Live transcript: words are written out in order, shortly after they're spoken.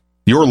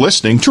You're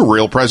listening to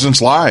Real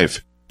Presence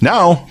Live.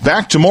 Now,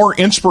 back to more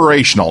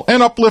inspirational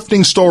and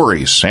uplifting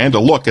stories and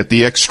a look at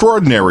the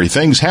extraordinary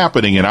things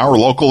happening in our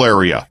local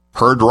area.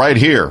 Heard right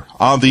here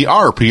on the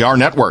RPR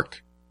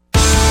Network.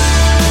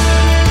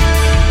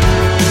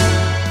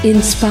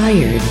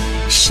 Inspired,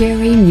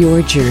 sharing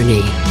your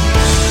journey.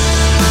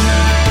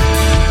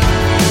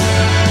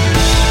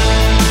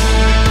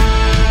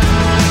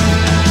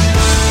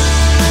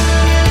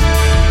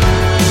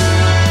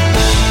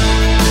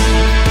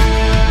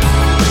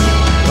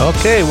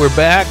 Okay, we're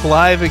back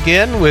live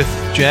again with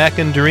Jack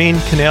and Doreen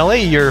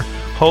Kennelly, your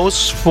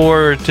hosts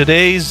for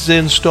today's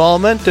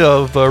installment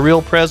of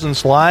Real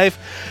Presence Live.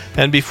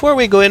 And before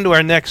we go into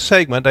our next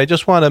segment, I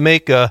just want to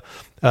make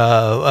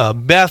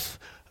Beth,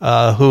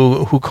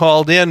 who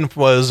called in,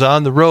 was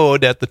on the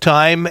road at the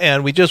time,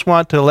 and we just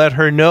want to let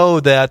her know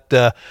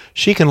that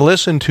she can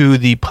listen to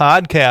the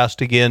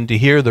podcast again to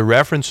hear the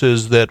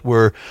references that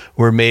were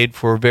made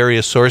for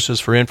various sources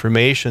for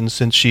information,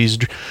 since she's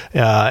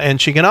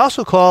and she can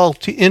also call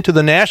into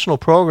the national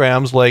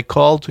programs like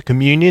Call to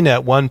Communion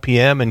at 1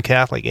 p.m. and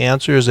Catholic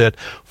Answers at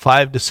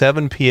 5 to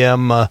 7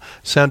 p.m.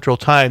 Central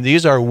Time.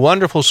 These are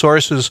wonderful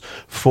sources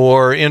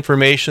for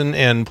information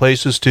and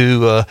places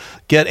to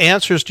get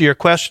answers to your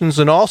questions.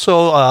 And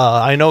also,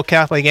 I know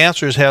Catholic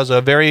Answers has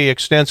a very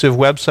extensive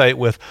website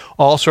with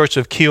all sorts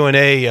of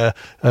Q&A,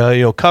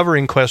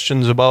 covering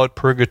questions about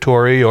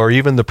purgatory or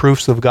even the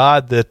proofs of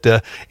God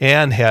that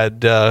Anne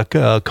had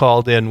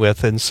called in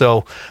with. And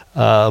so,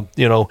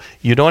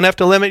 you don't have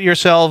to limit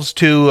yourselves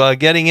to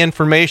getting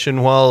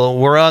information while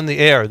we're on the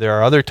air. There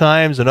are other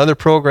times and other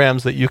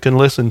programs that you can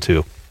listen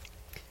to.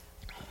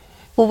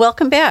 Well,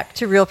 welcome back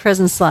to Real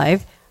Presence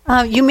Live.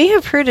 You may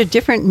have heard a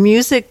different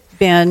music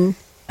band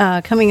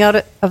coming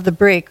out of the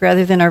break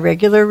rather than our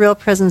regular Real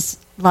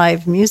Presence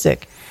Live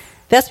music.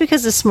 That's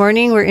because this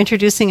morning we're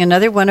introducing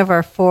another one of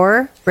our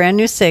 4 brand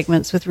new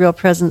segments with Real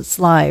Presence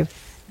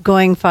Live,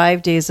 going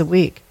 5 days a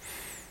week.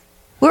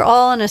 We're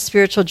all on a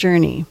spiritual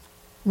journey,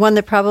 one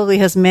that probably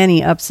has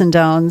many ups and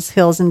downs,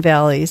 hills and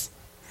valleys.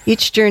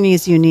 Each journey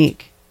is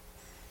unique.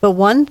 But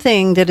one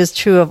thing that is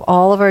true of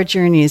all of our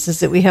journeys is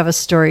that we have a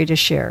story to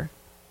share.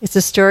 It's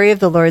a story of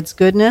the Lord's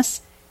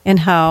goodness and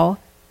how,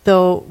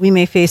 though we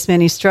may face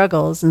many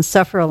struggles and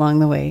suffer along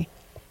the way,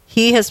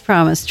 He has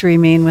promised to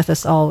remain with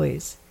us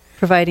always,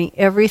 providing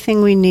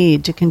everything we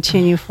need to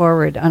continue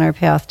forward on our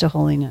path to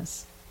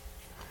holiness.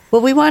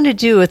 What we want to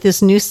do with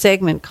this new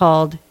segment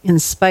called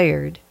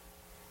Inspired,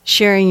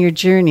 Sharing Your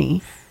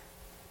Journey,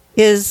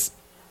 is,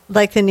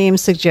 like the name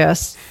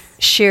suggests,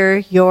 share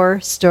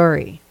your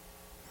story.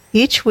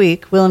 Each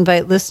week, we'll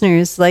invite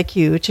listeners like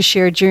you to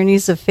share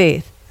journeys of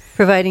faith,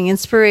 providing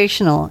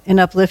inspirational and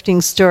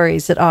uplifting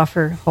stories that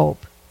offer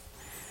hope.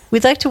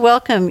 We'd like to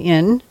welcome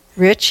in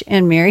Rich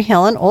and Mary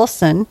Helen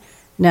Olson,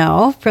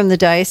 now from the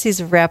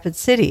Diocese of Rapid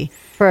City,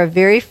 for our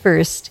very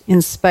first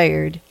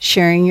Inspired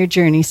Sharing Your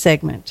Journey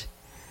segment.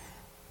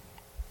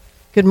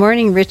 Good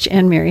morning, Rich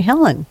and Mary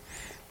Helen.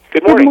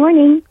 Good morning. Good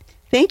morning.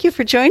 Thank you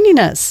for joining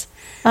us.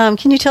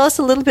 Can you tell us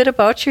a little bit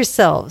about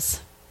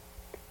yourselves?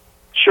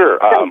 Sure.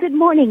 So good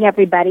morning,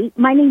 everybody.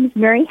 My name is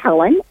Mary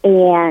Helen,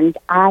 and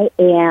I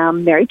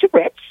am married to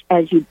Rich,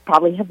 as you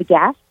probably have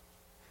guessed.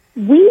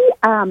 We,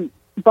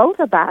 both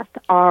of us,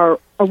 are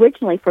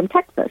originally from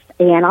Texas,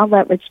 and I'll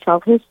let Rich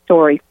tell his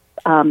story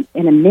in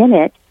a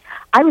minute.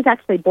 I was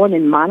actually born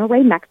in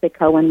Monterrey,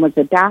 Mexico, and was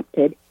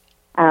adopted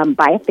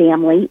by a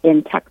family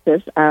in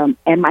Texas.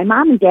 And my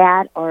mom and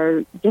dad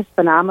are just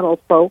phenomenal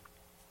folks.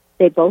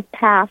 They both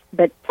passed,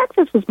 but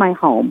Texas was my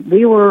home.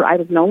 I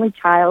was an only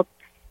child,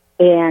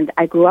 and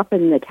I grew up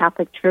in the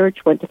Catholic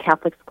Church, went to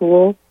Catholic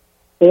school,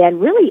 and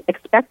really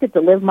expected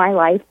to live my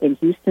life in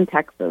Houston,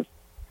 Texas.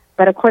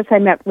 But, of course, I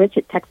met Rich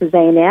at Texas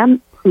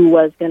A&M, who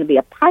was going to be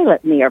a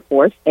pilot in the Air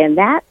Force, and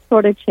that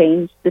sort of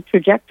changed the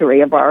trajectory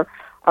of our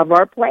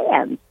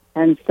plans.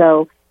 And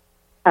so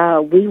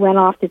we went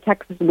off to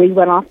Texas. We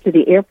went off to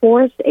the Air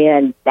Force,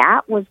 and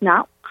that was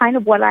not kind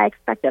of what I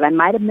expected. I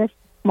might have missed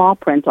small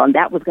print on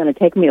that was going to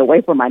take me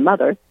away from my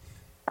mother.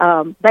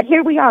 But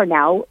here we are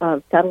now,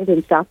 settled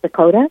in South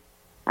Dakota.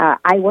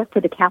 I work for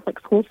the Catholic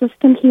school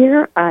system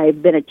here.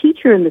 I've been a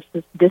teacher in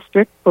this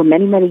district for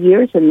many, many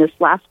years, and this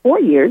last 4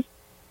 years,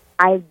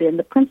 I've been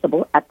the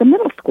principal at the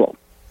middle school.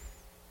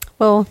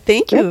 Well,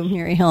 thank you,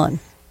 Mary Helen.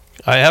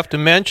 I have to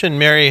mention,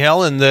 Mary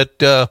Helen,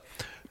 that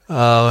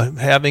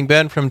having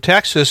been from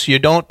Texas, you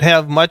don't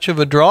have much of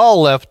a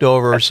drawl left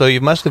over, so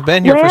you must have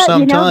been here for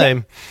some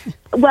time.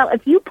 Well,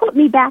 if you put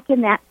me back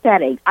in that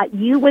setting,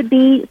 you would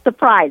be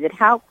surprised at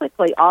how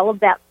quickly all of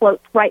that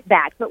floats right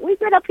back. But we've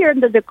been up here in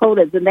the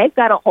Dakotas, and they've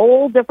got a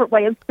whole different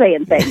way of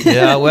saying things.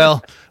 Yeah,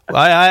 well,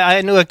 I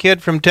knew a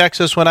kid from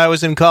Texas when I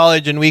was in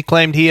college, and we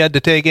claimed he had to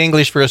take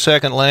English for a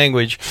second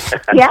language.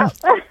 Yeah.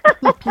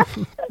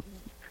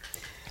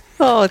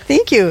 Oh,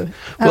 thank you.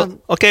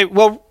 Okay,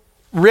 well,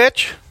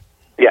 Rich?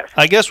 Yes.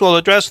 I guess we'll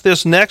address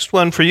this next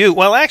one for you.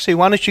 Well, actually,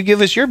 why don't you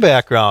give us your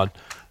background?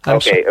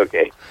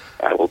 Okay.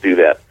 I will do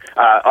that.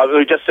 I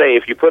will just say,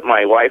 if you put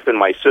my wife and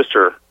my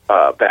sister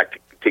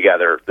back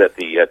together that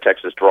the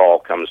Texas drawl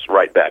comes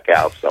right back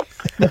out. So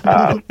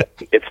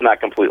it's not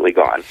completely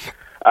gone.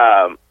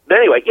 But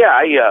anyway,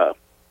 yeah,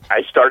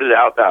 I started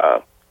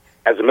out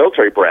as a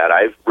military brat.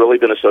 I've really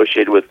been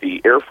associated with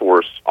the Air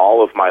Force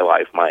all of my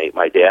life.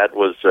 My dad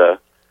was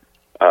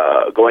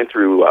going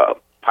through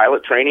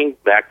pilot training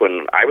back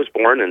when I was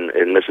born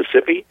in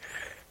Mississippi,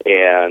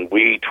 and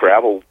we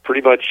traveled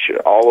pretty much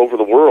all over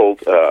the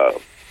world,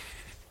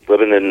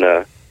 living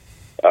in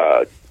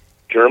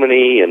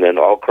Germany and then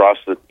all across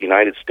the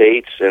United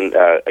States. And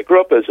I grew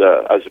up as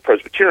a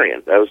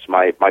Presbyterian. That was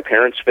my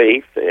parents'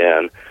 faith,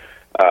 and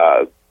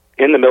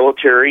in the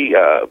military,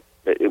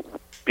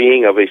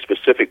 being of a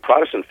specific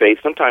Protestant faith,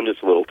 sometimes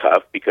it's a little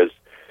tough because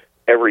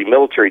every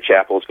military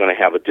chapel is going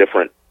to have a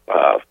different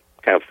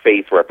kind of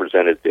faith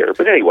represented there.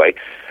 But anyway,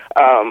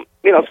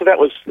 so that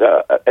was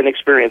an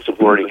experience of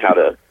learning how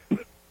to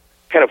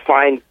kind of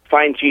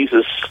find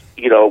Jesus,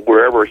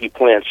 wherever he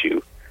plants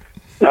you.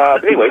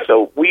 Anyway,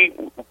 so we,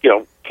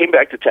 came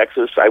back to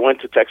Texas. I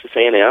went to Texas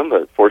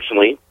A&M,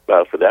 fortunately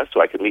for that,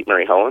 so I could meet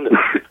Mary Helen. And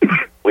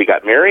we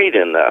got married,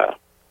 and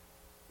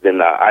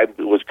then I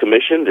was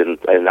commissioned,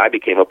 and I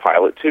became a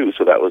pilot too.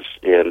 So that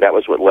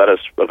was what led us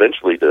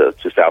eventually to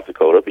South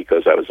Dakota,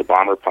 because I was a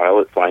bomber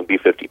pilot flying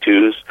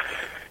B-52s,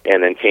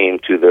 and then came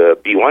to the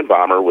B-1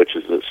 bomber, which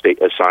is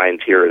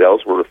assigned here at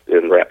Ellsworth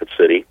in Rapid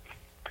City.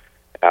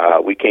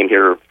 We came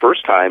here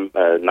first time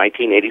in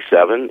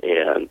 1987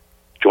 and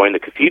joined the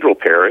Cathedral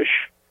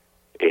Parish,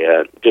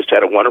 and just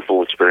had a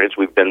wonderful experience.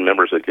 We've been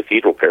members of the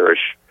Cathedral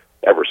Parish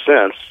ever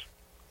since.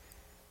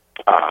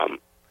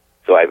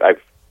 So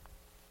I've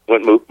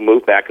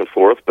moved back and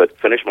forth, but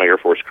finished my Air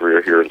Force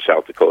career here in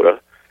South Dakota,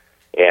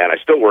 and I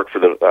still work for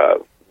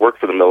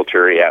the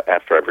military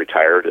after I've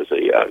retired as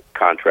a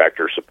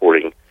contractor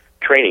supporting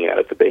training out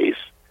at the base.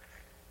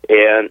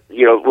 And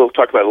we'll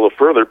talk about it a little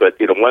further, but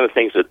one of the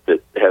things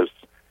that has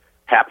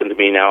happened to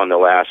me now in the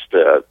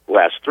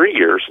last 3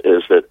 years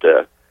is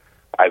that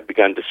I've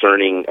begun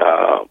discerning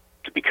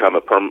to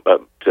become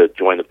to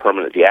join the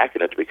permanent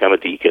diaconate, to become a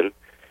deacon,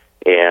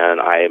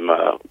 and I'm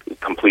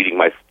completing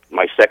my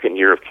second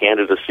year of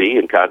candidacy,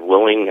 and God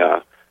willing,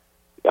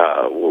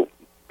 will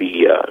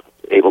be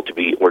able to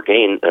be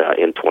ordained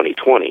in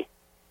 2020.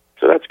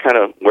 So that's kind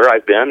of where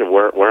I've been and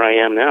where I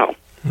am now.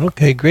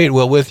 Okay, great.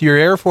 Well, with your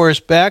Air Force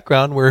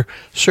background, we're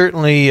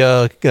certainly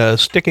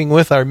sticking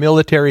with our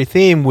military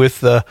theme with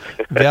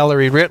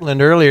Valerie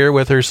Ritland earlier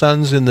with her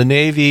sons in the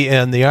Navy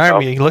and the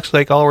Army. It looks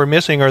like all we're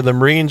missing are the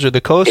Marines or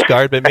the Coast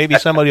Guard, but maybe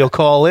somebody will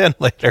call in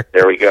later.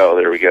 There we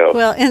go.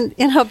 Well,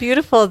 and how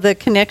beautiful the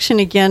connection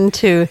again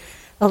to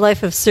a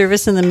life of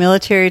service in the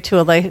military to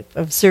a life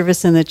of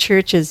service in the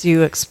church as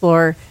you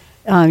explore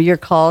your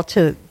call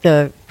to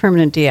the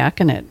permanent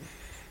diaconate.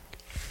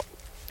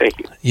 Thank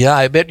you. Yeah,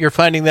 I bet you're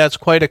finding that's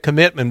quite a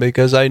commitment,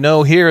 because I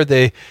know here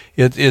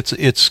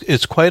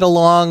it's quite a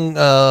long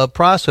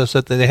process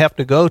that they have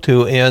to go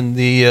to, and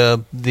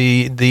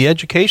the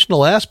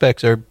educational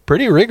aspects are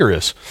pretty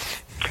rigorous.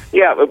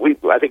 Yeah,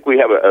 I think we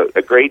have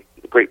a great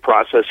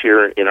process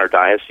here in our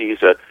diocese.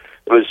 It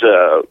was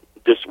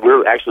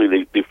we're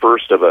actually the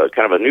first of a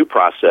kind of a new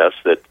process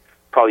that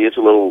probably is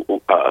a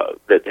little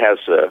that has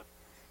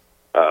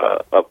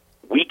a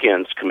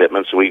weekends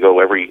commitment. So we go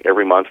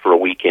every month for a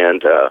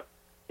weekend.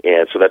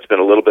 And so that's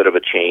been a little bit of a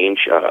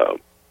change,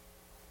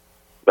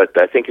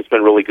 but I think it's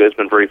been really good. It's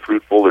been very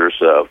fruitful.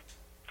 There's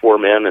 4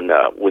 men, and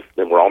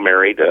we're all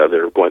married.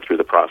 They're going through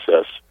the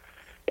process,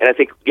 and I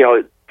think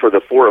for the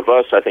 4 of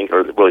us, I think,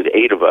 or really the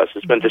 8 of us,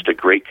 it's been just a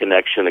great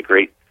connection, a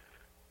great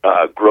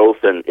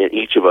growth in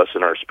each of us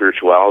in our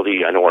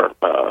spirituality. I know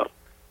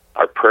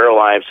our prayer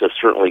lives have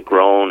certainly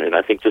grown, and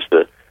I think just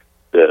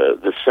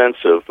the sense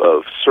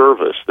of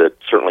service that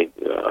certainly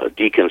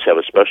deacons have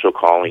a special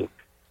calling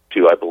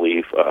to, I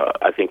believe,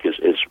 I think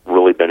is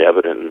really been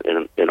evident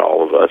in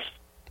all of us.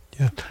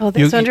 Yeah. Oh,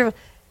 that's wonderful.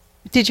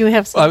 Did you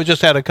have some? I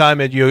just had a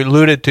comment. You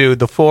alluded to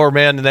the 4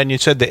 men, and then you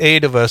said the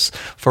 8 of us.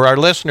 For our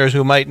listeners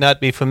who might not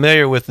be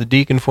familiar with the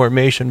deacon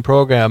formation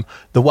program,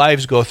 the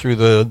wives go through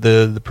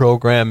the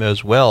program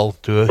as well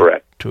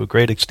to a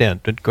great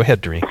extent. But go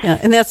ahead, Doreen. Yeah,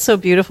 and that's so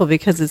beautiful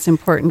because it's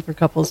important for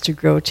couples to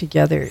grow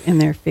together in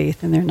their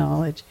faith and their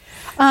knowledge.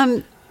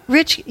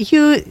 Rich,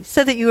 you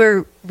said that you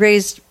were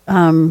raised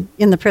in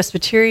the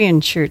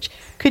Presbyterian Church.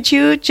 Could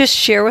you just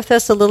share with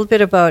us a little bit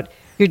about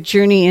your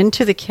journey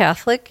into the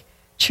Catholic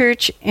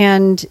Church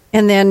and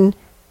then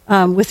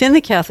within the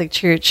Catholic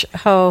Church,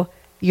 how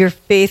your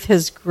faith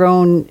has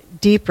grown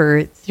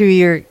deeper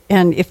through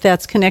and if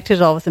that's connected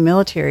at all with the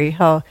military,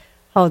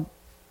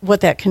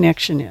 what that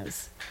connection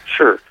is?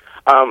 Sure.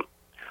 Well,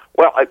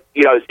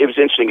 it was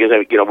interesting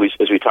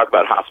as we talk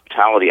about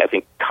hospitality. I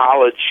think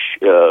college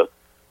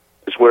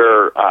is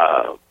where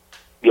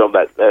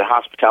that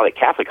hospitality,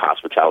 Catholic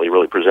hospitality,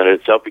 really presented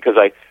itself, because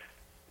I,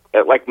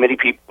 like many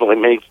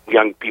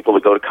young people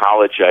that go to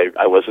college, I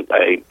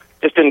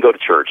just didn't go to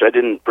church. I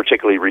didn't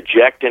particularly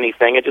reject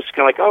anything. I just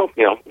kind of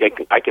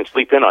I can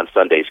sleep in on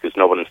Sundays because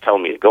no one's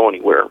telling me to go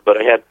anywhere. But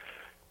I had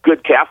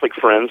good Catholic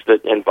friends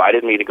that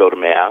invited me to go to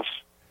Mass,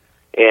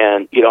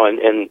 and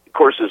of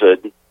course as a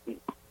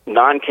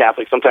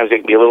non-Catholic, sometimes it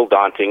can be a little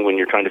daunting when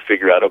you're trying to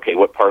figure out, okay,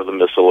 what part of the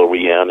missal are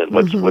we in, and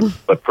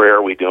what prayer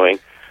are we doing.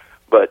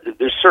 But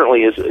there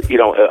certainly is,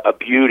 a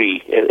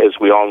beauty, as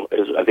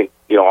I think,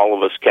 all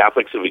of us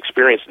Catholics have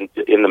experienced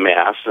in the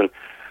Mass, and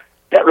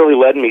that really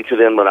led me to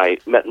then when I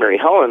met Mary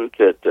Helen,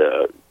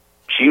 that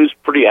she was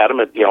pretty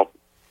adamant.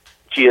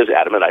 She is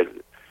adamant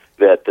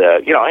that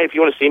hey, if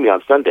you want to see me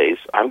on Sundays,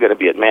 I'm going to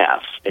be at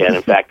Mass. And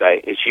in fact,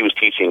 she was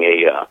teaching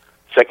a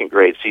second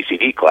grade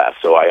CCD class,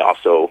 so I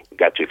also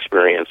got to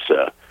experience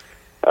the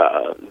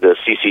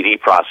CCD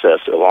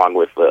process along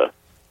with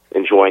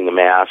enjoying the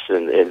Mass,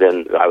 and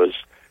then I was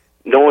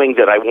knowing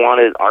that I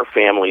wanted our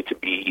family to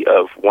be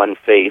of one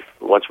faith.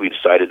 Once we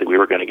decided that we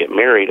were going to get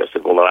married, I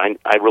said, well,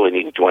 I really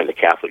need to join the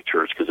Catholic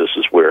Church because this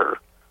is where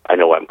I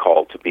know I'm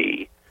called to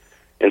be.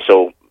 And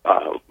so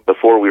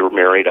before we were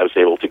married, I was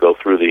able to go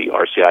through the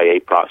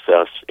RCIA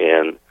process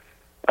and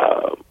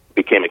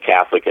became a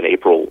Catholic in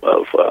April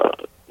of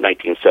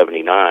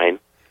 1979.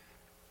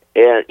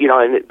 And,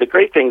 and the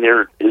great thing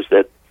there is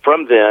that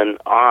from then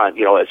on,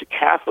 as a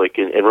Catholic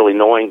and really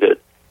knowing that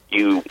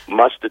you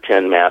must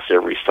attend Mass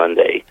every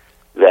Sunday,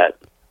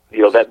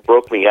 that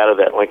broke me out of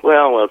that, like,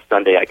 well,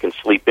 Sunday I can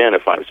sleep in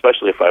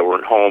especially if I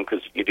weren't home,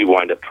 because you do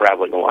wind up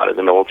traveling a lot in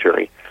the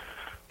military.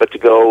 But to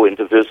go and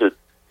to visit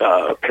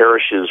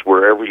parishes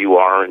wherever you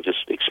are and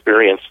just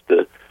experience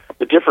the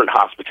different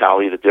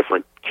hospitality, the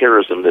different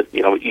charism that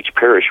each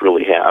parish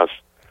really has,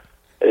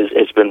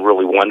 has been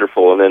really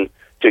wonderful. And then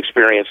to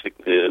experience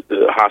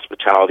the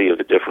hospitality of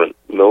the different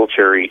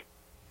military,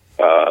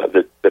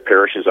 the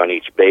parishes on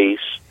each base,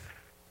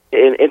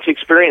 and to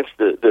experience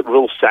the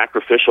real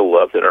sacrificial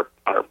love that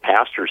our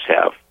pastors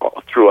have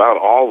throughout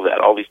all of that,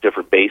 all these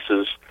different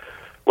bases.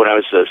 When I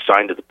was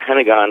assigned to the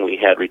Pentagon, we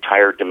had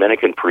retired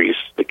Dominican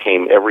priests that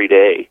came every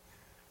day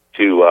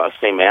to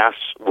say Mass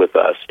with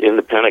us in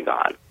the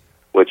Pentagon,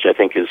 which I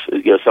think is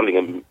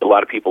something a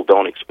lot of people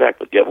don't expect.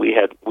 But yet we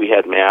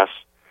had Mass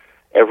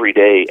every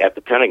day at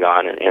the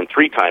Pentagon and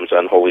 3 times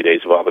on holy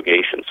days of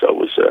obligation. So it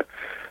was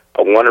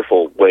a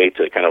wonderful way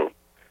to kind of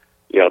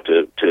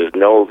to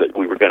know that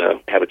we were going to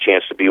have a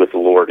chance to be with the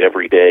Lord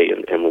every day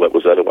in what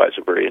was otherwise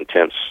a very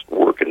intense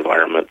work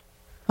environment.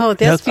 Oh,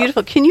 that's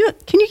beautiful. Can you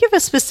give a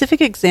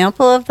specific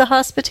example of the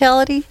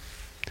hospitality?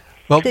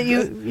 Well, that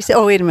you say,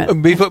 oh, wait a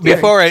minute.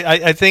 Before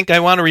I think I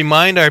want to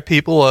remind our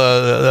people,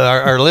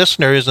 our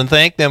listeners, and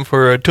thank them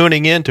for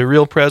tuning in to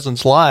Real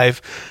Presence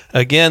Live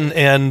again.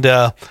 And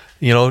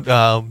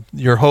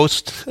your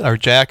hosts are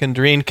Jack and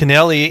Doreen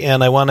Kennelly,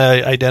 and I want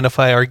to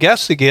identify our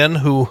guests again,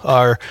 who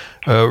are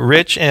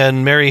Rich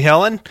and Mary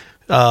Helen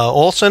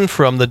Olson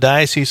from the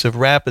Diocese of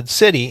Rapid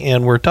City,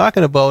 and we're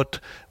talking about,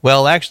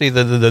 well, actually,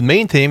 the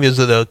main theme is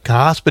the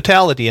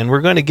hospitality, and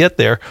we're going to get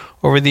there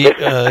over the,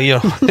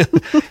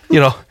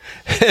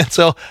 and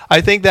so I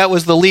think that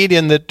was the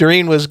lead-in that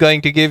Doreen was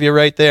going to give you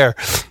right there.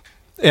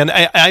 And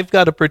I've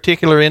got a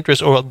particular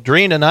interest, or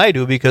Doreen and I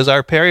do, because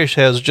our parish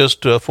has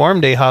just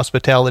formed a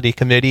hospitality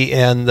committee,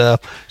 and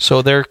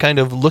so they're kind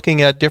of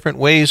looking at different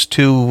ways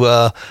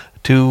to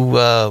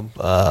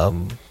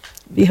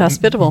be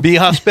hospitable. Be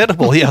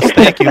hospitable. Yes,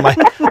 thank you.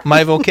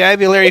 My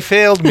vocabulary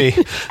failed me.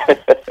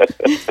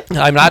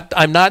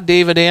 I'm not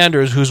David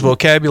Anders, whose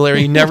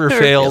vocabulary never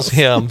fails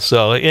him.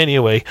 So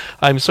anyway,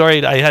 I'm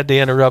sorry I had to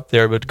interrupt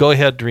there, but go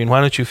ahead, Doreen. Why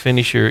don't you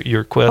finish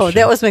your question? Oh,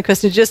 that was my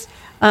question.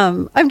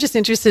 I'm just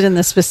interested in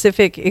the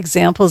specific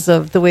examples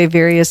of the way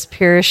various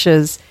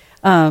parishes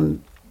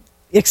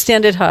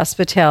extended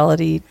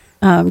hospitality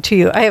to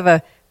you. I have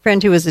a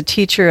friend who was a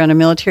teacher on a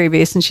military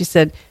base, and she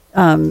said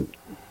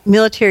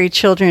military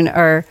children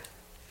are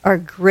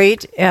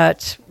great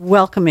at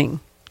welcoming,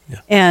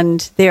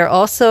 and they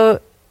also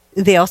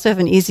have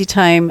an easy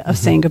time of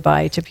saying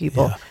goodbye to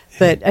people. Yeah.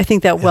 But I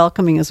think that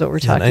welcoming is what we're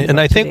talking about.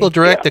 And I think today. we'll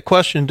direct the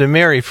question to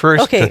Mary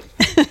first. Okay.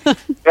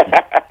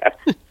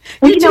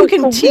 You two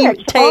can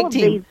tag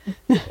team.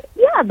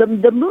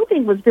 The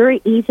moving was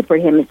very easy for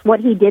him. It's what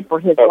he did for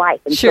his life.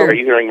 And sure. Are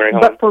you hearing Mary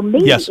Helen? But for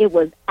me, It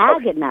was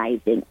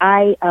agonizing.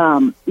 I,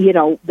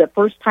 the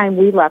first time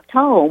we left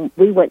home,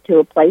 we went to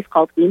a place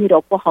called Enid,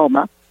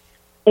 Oklahoma,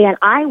 and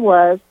I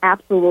was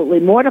absolutely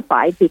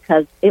mortified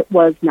because it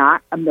was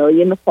not 1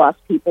 million plus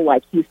people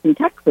like Houston,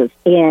 Texas.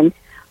 And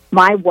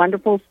my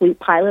wonderful, sweet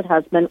pilot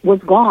husband was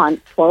gone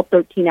 12,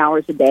 13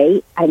 hours a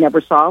day. I never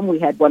saw him. We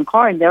had one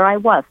car, and there I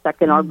was, stuck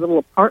in our little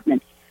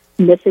apartment,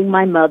 missing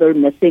my mother,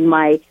 missing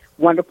my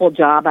wonderful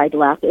job I'd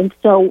left. And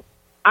so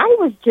I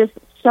was just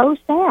so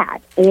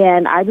sad.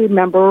 And I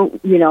remember,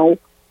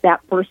 that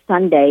first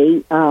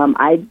Sunday,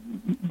 I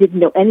didn't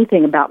know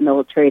anything about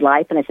military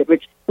life, and I said,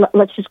 Rich,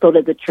 let's just go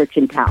to the church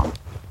in town.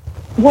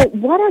 Well,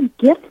 what a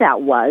gift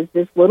that was,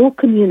 this little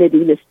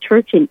community, this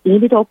church in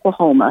Enid,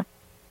 Oklahoma.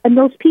 And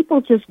those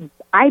people just,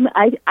 I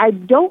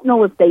don't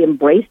know if they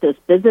embraced us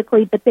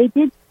physically, but they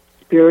did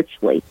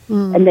spiritually.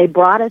 And they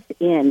brought us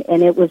in,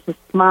 and it was the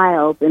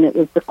smiles, and it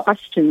was the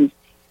questions.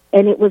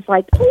 And it was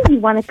like, hey, you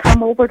want to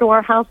come over to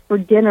our house for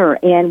dinner?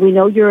 And we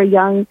know you're a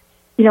young,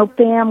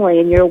 family,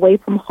 and you're away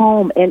from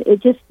home. And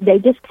they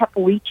just kept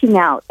reaching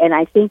out. And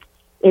I think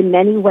in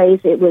many ways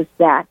it was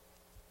that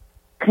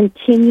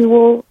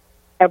continual,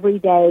 every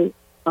day,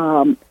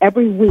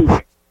 every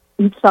week,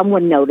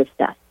 someone noticed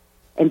us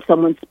and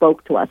someone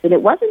spoke to us. And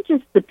it wasn't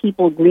just the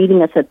people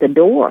greeting us at the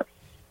door.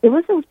 It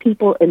was those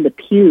people in the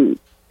pews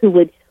who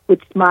would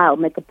smile,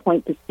 make a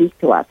point to speak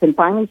to us. And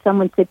finally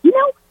someone said,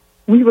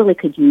 we really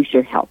could use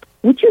your help.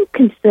 Would you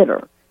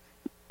consider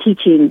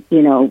teaching,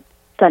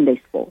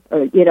 Sunday school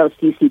or,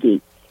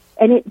 CCD?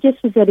 And it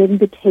just was an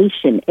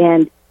invitation.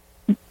 And,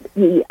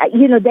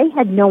 they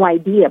had no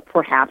idea,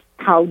 perhaps,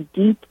 how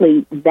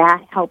deeply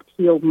that helped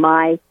heal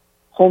my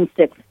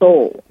homesick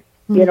soul.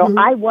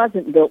 I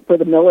wasn't built for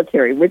the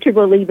military. Richard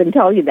will even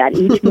tell you that.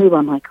 Each move,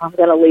 I'm like, I'm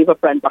going to leave a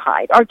friend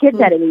behind. Our kids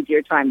had an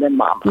easier time than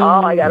Mom. Oh,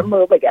 I got to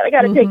move. I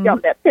got to take down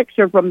that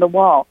picture from the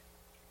wall.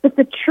 But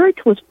the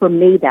church was, for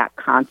me, that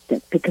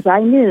constant, because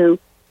I knew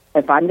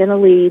if I'm going to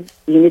leave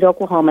Enid,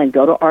 Oklahoma, and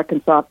go to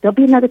Arkansas, there'll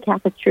be another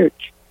Catholic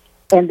church.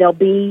 And there'll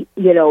be,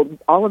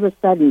 all of a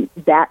sudden,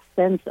 that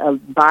sense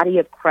of body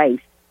of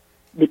Christ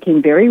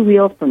became very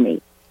real for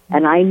me.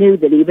 And I knew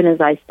that even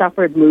as I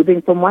suffered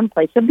moving from one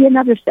place, there'd be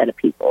another set of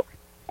people.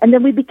 And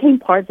then we became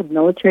parts of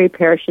military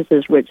parishes,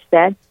 as Rich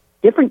said,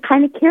 different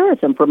kind of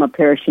charism from a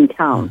parish in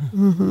town.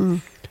 Mm-hmm.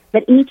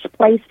 But each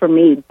place for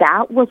me,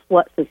 that was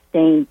what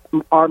sustained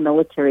our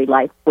military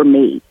life for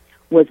me,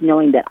 was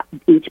knowing that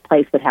each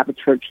place would have a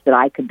church that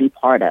I could be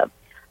part of.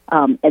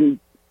 And,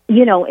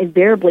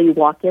 invariably you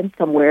walk in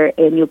somewhere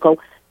and you go,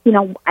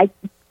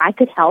 I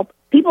could help.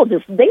 People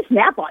they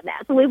snap on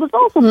that. So it was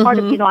also part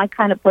of, I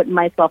kind of putting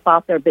myself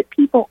out there, but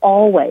people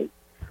always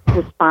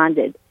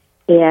responded.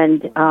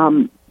 And,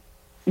 so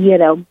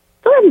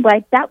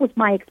anyway, that was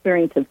my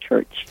experience of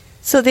church.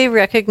 So they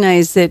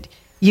recognized that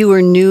you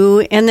were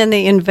new, and then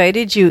they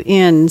invited you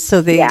in.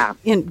 So they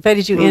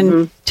invited you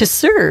in to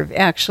serve,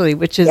 actually,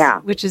 which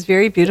is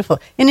very beautiful.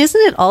 And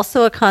isn't it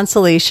also a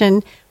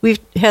consolation? We've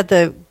had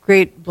the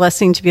great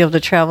blessing to be able to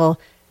travel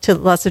to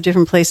lots of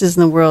different places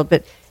in the world,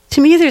 but to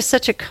me, there's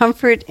such a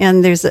comfort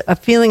and there's a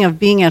feeling of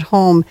being at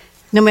home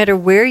no matter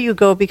where you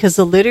go, because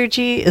the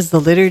liturgy is the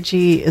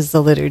liturgy is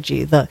the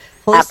liturgy. The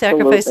Holy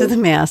Sacrifice of the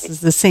Mass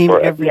is the same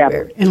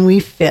everywhere, and we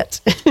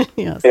fit.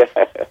 Yes.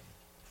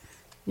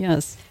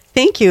 Yes.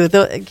 Thank you.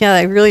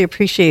 I really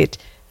appreciate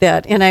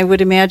that. And I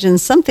would imagine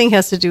something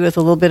has to do with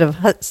a little bit of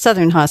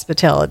Southern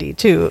hospitality,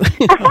 too.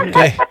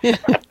 Okay.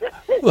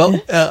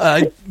 Well,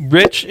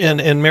 Rich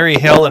and Mary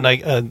Helen,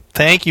 I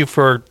thank you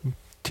for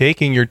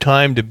taking your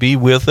time to be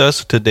with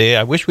us today.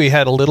 I wish we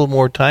had a little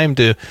more time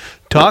to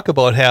talk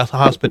about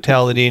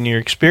hospitality and your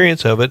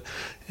experience of it.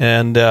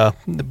 And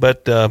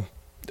but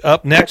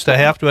up next, I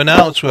have to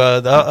announce.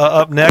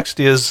 Up next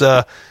is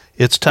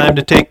it's time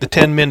to take the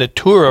 10-minute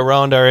tour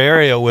around our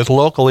area with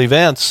local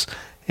events.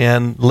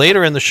 And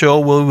later in the show,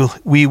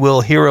 we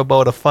will hear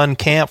about a fun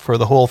camp for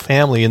the whole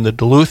family in the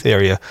Duluth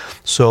area.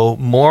 So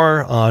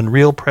more on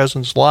Real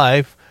Presence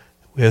Live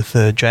with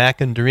Jack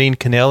and Doreen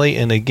Kennelly.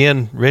 And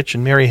again, Rich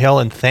and Mary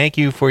Helen, thank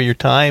you for your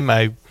time.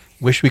 I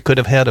wish we could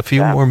have had a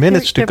few more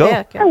minutes to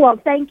go. Well,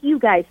 thank you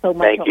guys so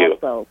much. Thank you.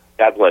 Also.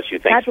 God bless you.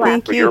 Thanks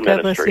for your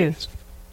ministry. God bless you.